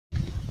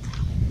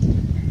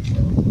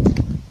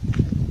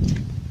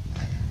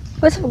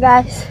What's up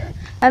guys?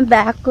 I'm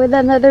back with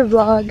another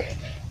vlog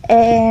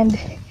and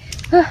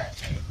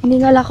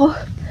hiningal ako.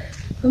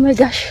 Oh my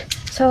gosh.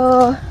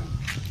 So,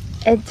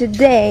 and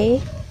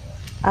today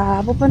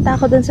pupunta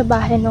ako dun sa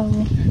bahay ng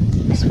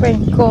best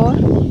friend ko.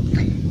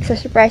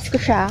 Surprise ko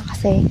siya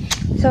kasi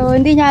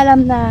hindi niya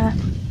alam na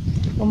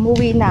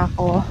umuwi na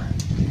ako.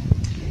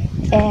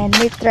 And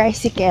may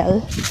tricycle.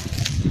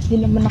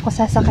 Hindi naman ako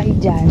sasakay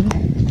dyan.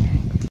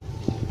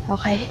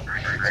 Okay.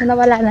 So,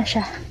 nawala na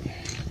siya.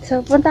 So,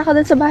 punta ako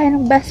dun sa bahay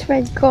ng best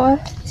friend ko,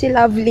 si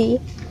Lovely.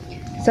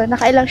 So,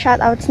 nakailang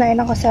shoutouts na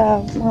yun ako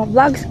sa mga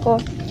vlogs ko.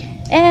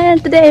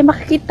 And today,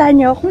 makikita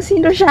nyo kung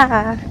sino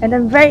siya. And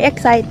I'm very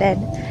excited.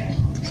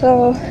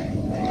 So,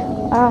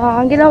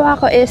 ang ginawa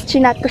ko is,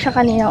 chinat ko siya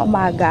kanina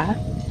umaga.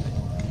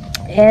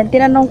 And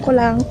tinanong ko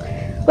lang,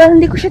 well,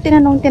 hindi ko siya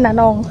tinanong.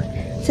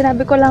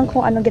 Sinabi ko lang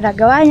kung anong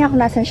ginagawa niya, kung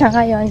nasan siya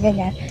ngayon,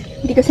 ganyan.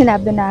 Hindi ko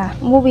sinabi na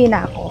umuwi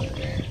na ako.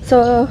 So,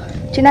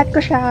 chinat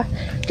ko siya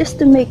just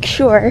to make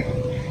sure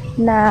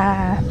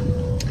na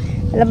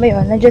alam mo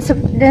yun,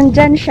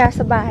 nandyan siya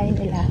sa bahay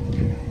nila.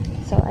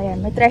 So,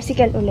 ayan, may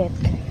tricycle ulit.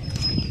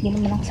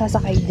 Hindi naman ako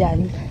sasakay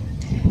dyan.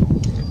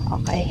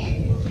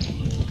 Okay.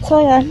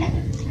 So, ayan.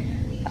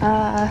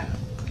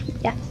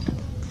 Yeah.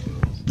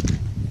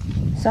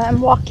 So, I'm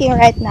walking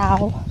right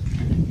now.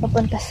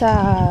 Papunta sa,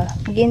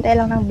 maghihintay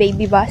lang ng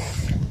baby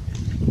bus.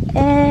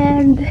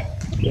 And,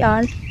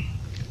 yan.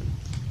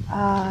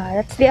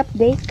 That's the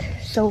update.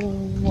 So,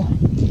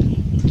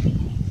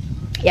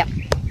 yeah.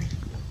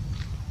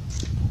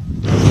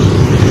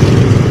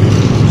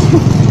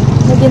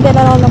 Maghihintay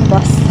na lang ng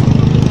bus.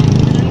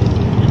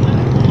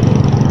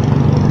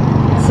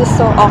 This is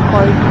so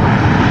awkward.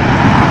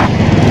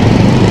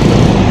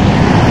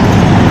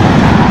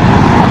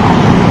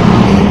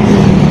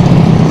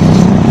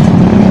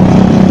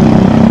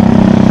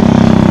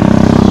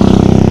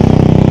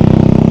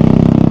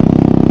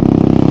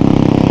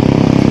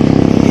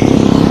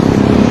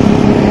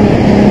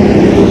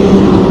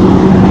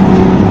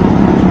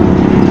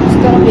 It's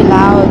gonna be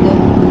loud.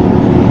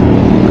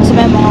 Kasi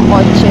may mga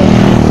kotse.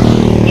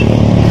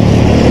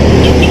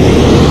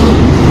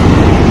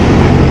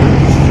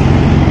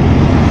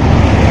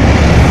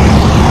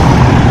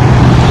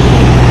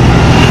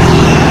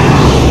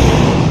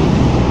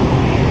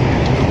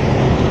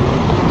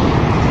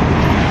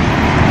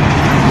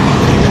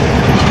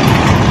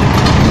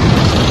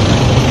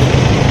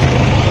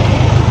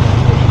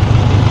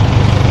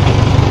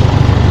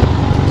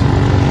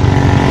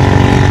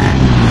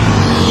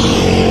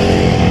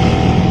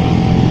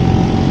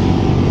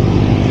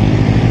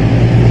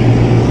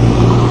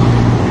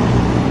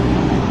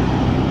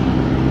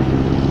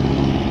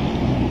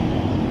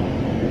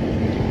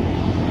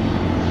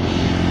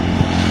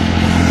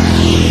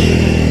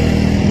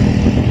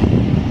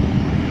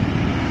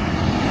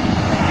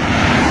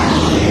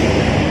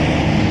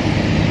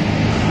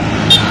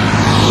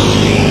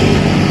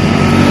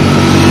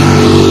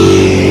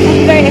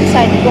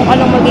 Kung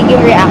anong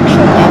magiging reaction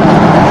niya.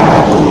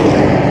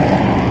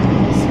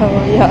 So,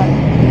 yun.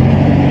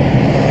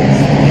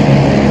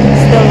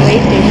 Still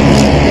waiting.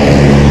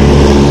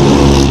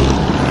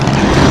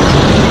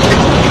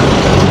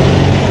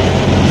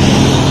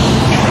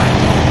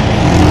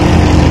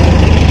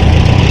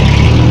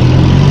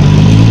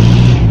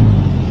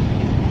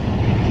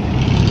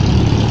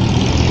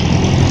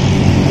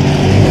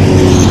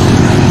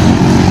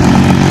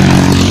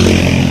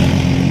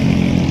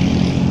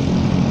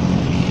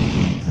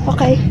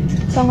 Okay,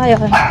 so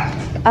ngayon,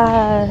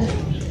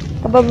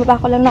 kabababa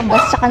ko lang ng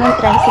bus tsaka ng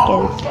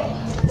tricycle.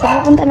 So,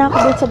 pupunta na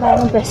ako dun sa bahay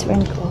ng best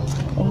friend ko.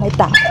 Oh, may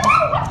tao.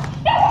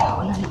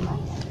 Ako na naman.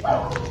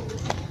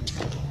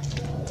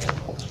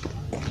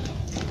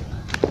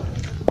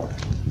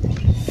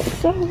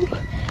 So,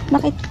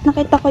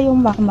 nakita ko yung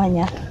mama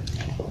niya.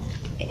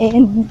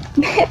 And,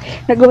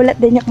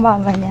 nagulat din yung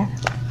mama niya.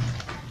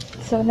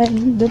 So,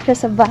 nandun siya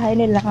sa bahay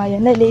nila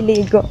ngayon,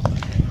 naliligo.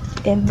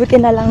 And,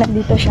 buti na lang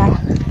nandito siya.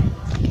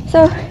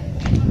 So,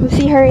 we'll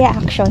see her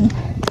reaction.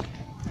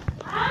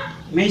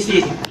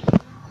 Macy!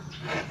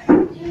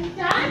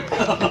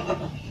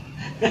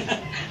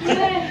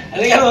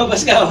 Ano ka,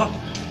 mabas ka, oh?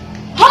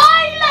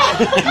 Hoy lang!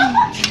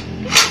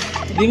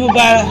 Hindi mo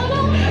ba...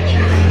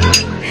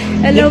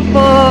 Hello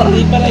po!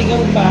 Hindi pala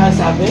ikaw pa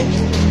sabi?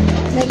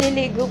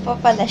 Naliligo pa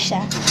pala siya.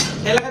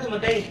 Kailan ka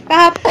tumatay?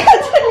 Kahapon!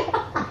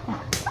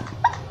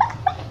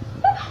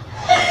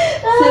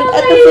 So,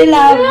 ito si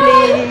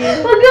Lovely.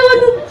 Huwag naman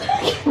na.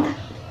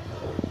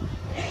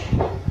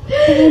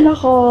 Ayun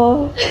ako.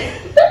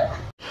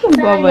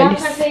 Babalis.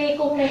 Kasi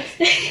kung next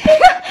day.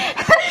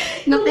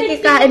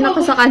 Nakikikain ako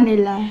sa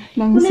kanila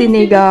ng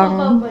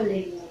sinigang.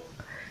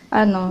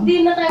 Ano?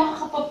 Hindi na tayo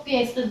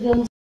makapag-fiesta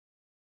dun.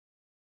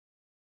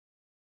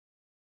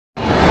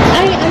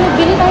 Ay, ano,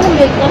 bili tayo ng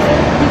breakfast.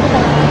 Dito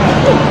tayo.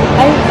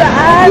 Ay,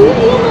 saan?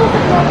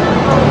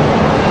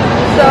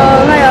 So,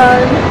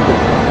 ngayon,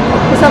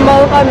 sa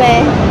mall kami.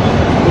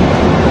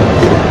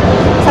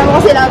 Kasama ko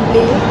si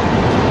Lovely.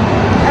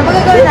 Ano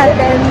magagawin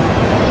natin?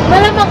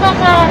 Wala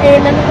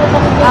makakain. Ano pa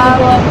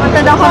ba? Punta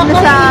daw kami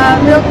sa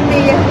milk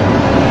tea.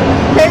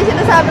 Kaya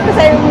sinasabi ko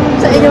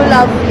sa inyo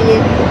lovely.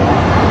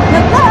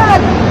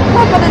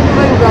 Napapanood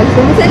mo yung vlogs.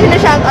 Kasi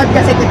sinashoutout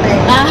kasi kita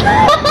eh.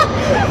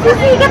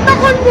 Sisikat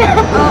ako niya.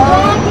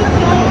 Oo.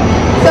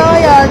 So,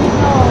 yun.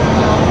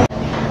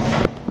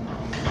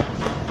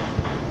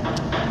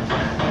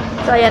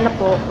 So, ayan na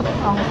po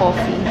ang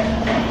coffee.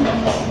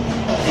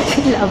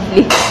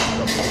 Lovely.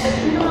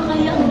 Ano na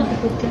kaya ang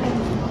nakikot ka?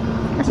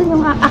 Asan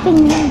yung akin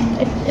yun?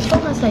 Ito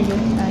nga sa'yo.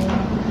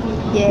 Ayun.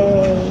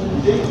 Yay!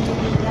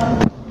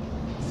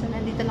 So,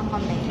 nandito lang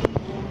kami.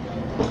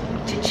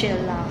 Chill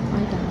lang.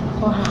 Ay,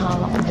 ako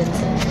hahawak ko dun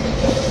sa...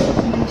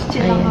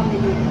 Chill lang Ayan. kami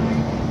dito.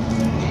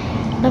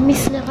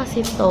 Na-miss na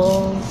kasi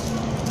to.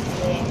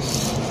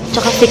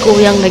 Tsaka si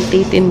Kuyang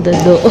nagtitinda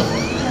do.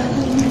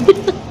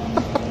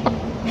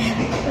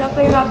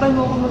 Hirapan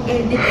mo kung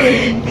mag-edit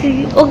eh.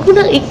 Huwag mo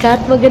nang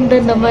ikat.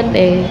 Maganda naman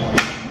eh.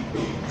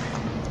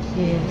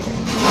 Yes.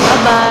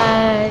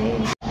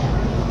 Bye-bye!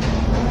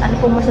 Ano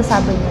pong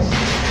masasabi niyo?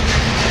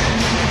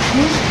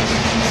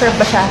 Sarap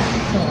ba siya?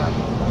 Sarap.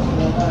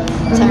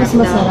 Sarap Mas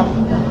daw. masarap.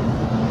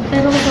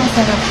 Pero mas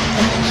masarap.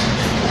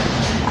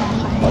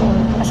 Okay.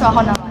 So ako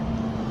naman.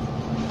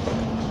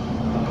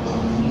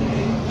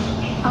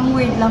 Ang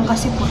weird lang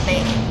kasi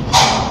puti.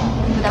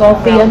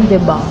 Coffee yan,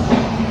 diba?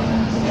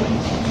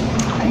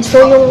 So,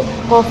 yung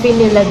coffee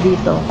nila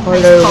dito,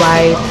 color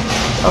white.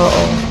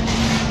 Oo.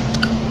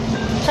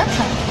 Sarap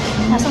siya.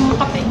 Nasa mga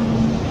kape.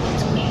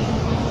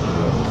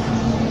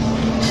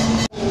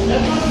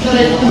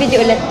 Video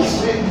ulit.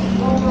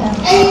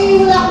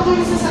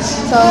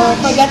 So,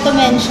 forgot to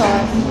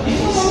mention,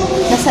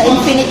 nasa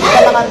Infinity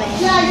pala kami.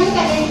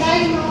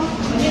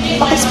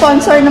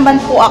 Paki-sponsor naman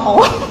po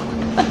ako.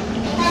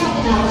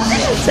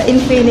 Sa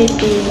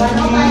Infinity.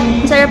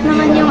 Sarap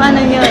naman yung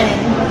ano nyo eh.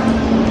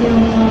 Yung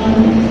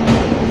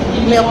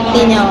milk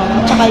tea nyo.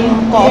 Tsaka yung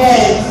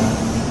coffee.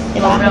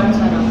 Diba?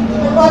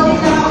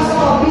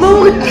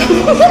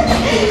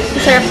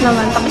 Sarap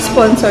naman.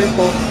 Paki-sponsor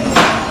po.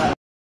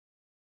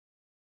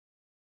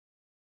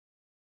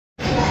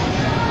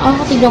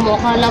 Tignan mo.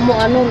 Akala mo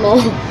ano, no?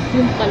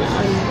 Yung pala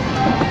ano.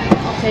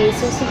 Okay,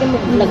 so sige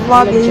mag-vlog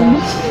ka na Vlogging. dyan.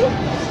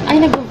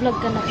 Ay, nag-vlog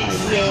ka na kayo.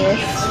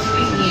 Yes.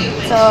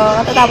 So,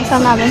 katatapos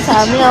lang namin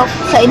sa milk,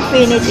 sa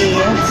Infinity.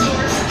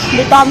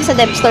 Dito kami sa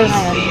Dep Store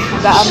ngayon.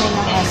 Mag-aamin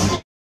ng ano.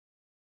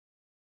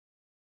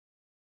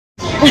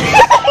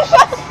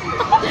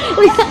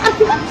 Uy,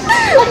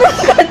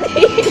 anong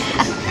kanina?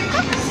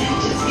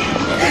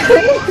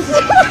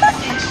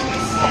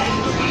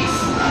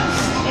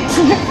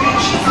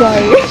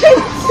 Sorry.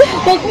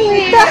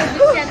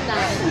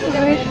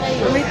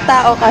 May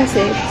tao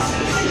kasi.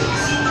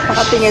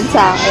 Nakatingin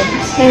sa akin.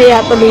 Nahiya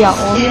tuloy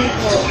ako.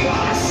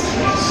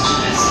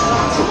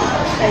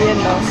 Ayun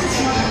no.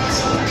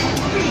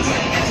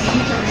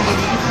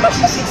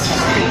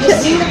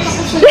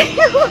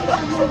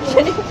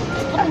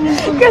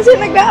 Kasi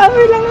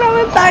nag-aamoy lang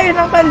naman tayo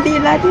ng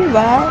kandila,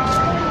 diba?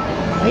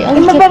 Ay,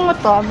 Ang mabango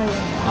to, amoy.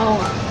 Oo.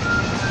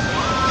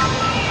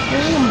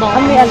 Ano ba?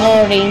 Amoy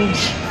ano?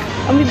 Orange.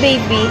 Amoy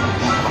baby.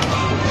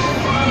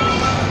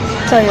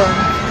 So, yun.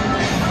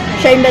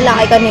 Siya yung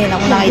lalaki kanina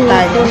kung nakita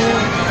niyo.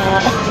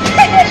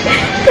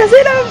 Kasi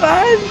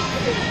naman,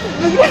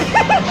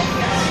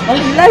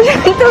 bigla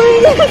siyang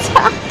tumingin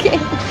sa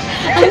akin.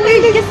 Ano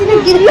yun kasi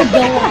nang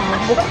ginagawa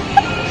mo?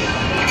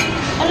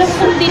 Alam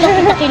ko, hindi na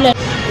kita kilala.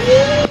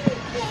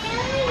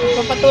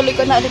 Papatuloy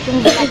ko na ulit yung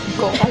vlog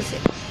ko kasi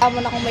tama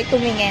na kung may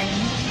tumingin.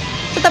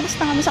 So, tapos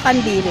na kami sa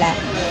kandila.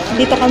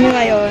 Dito kami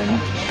ngayon.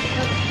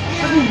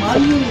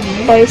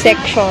 Toy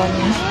section.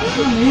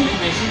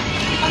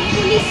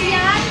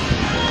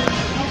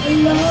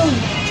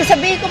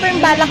 Sasabihin ko pa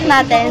yung balak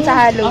natin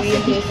sa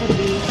Halloween.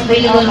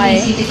 Okay.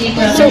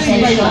 So,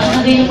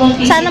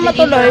 sana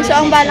matuloy. So,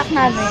 ang balak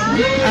natin,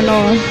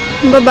 ano,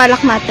 yung babalak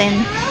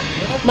natin?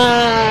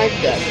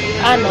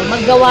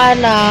 Maggawa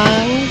ng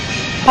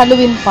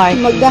Halloween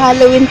party.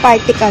 Mag-Halloween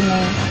party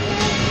kami.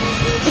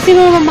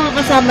 Sino naman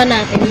makakasama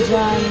natin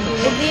dyan?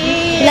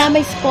 Wala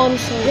may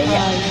sponsor.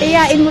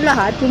 Iyain mo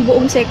lahat, yung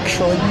buong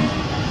section.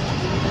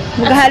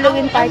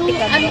 Mag-Halloween party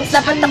kami.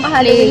 Dapat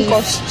naka-Halloween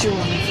costume.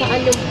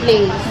 Saan yung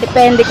place?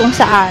 Depende kung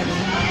saan.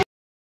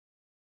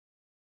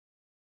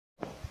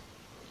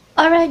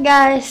 Alright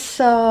guys,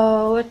 so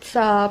what's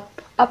up?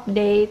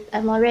 Update.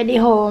 I'm already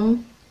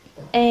home.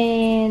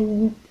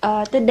 And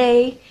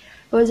today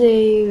was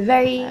a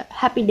very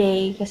happy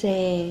day kasi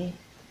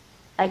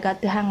I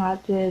got to hang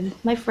out with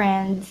my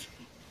friends.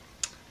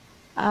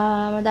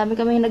 Madami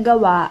kaming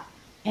nagawa.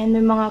 And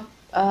may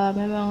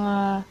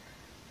mga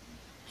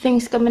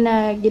things kami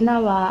na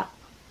ginawa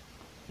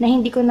na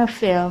hindi ko na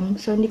film.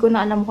 So, hindi ko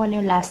na alam kung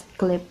ano yung last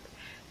clip.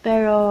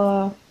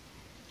 Pero,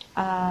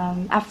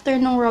 after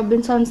nung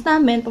Robinsons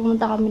namin,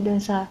 pumunta kami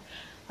dun sa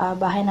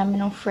bahay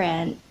namin ng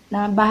friend.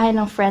 Bahay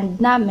ng friend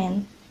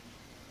namin.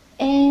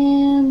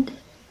 And,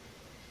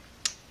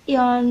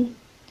 yun.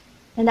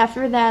 And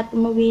after that,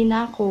 umuwi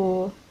na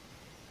ako.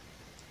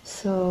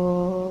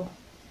 So,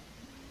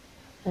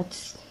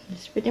 that's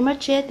pretty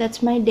much it.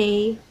 That's my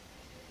day.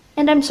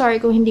 And I'm sorry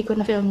kung hindi ko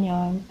na-film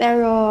yun.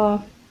 Pero,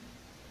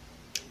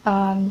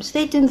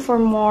 stay tuned for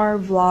more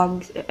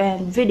vlogs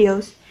and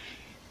videos.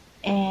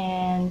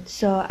 And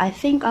so I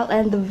think I'll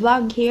end the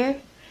vlog here.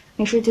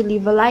 Make sure to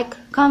leave a like,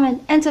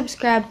 comment, and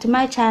subscribe to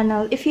my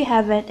channel if you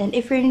haven't, and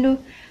if you're new,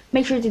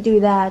 make sure to do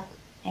that.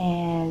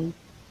 And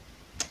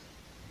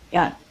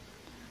yeah,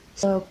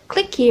 so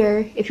click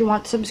here if you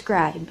want to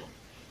subscribe,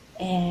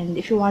 and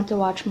if you want to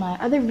watch my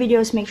other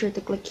videos, make sure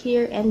to click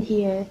here and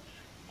here.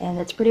 And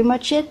that's pretty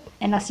much it,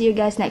 and I'll see you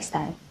guys next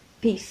time.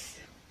 Peace.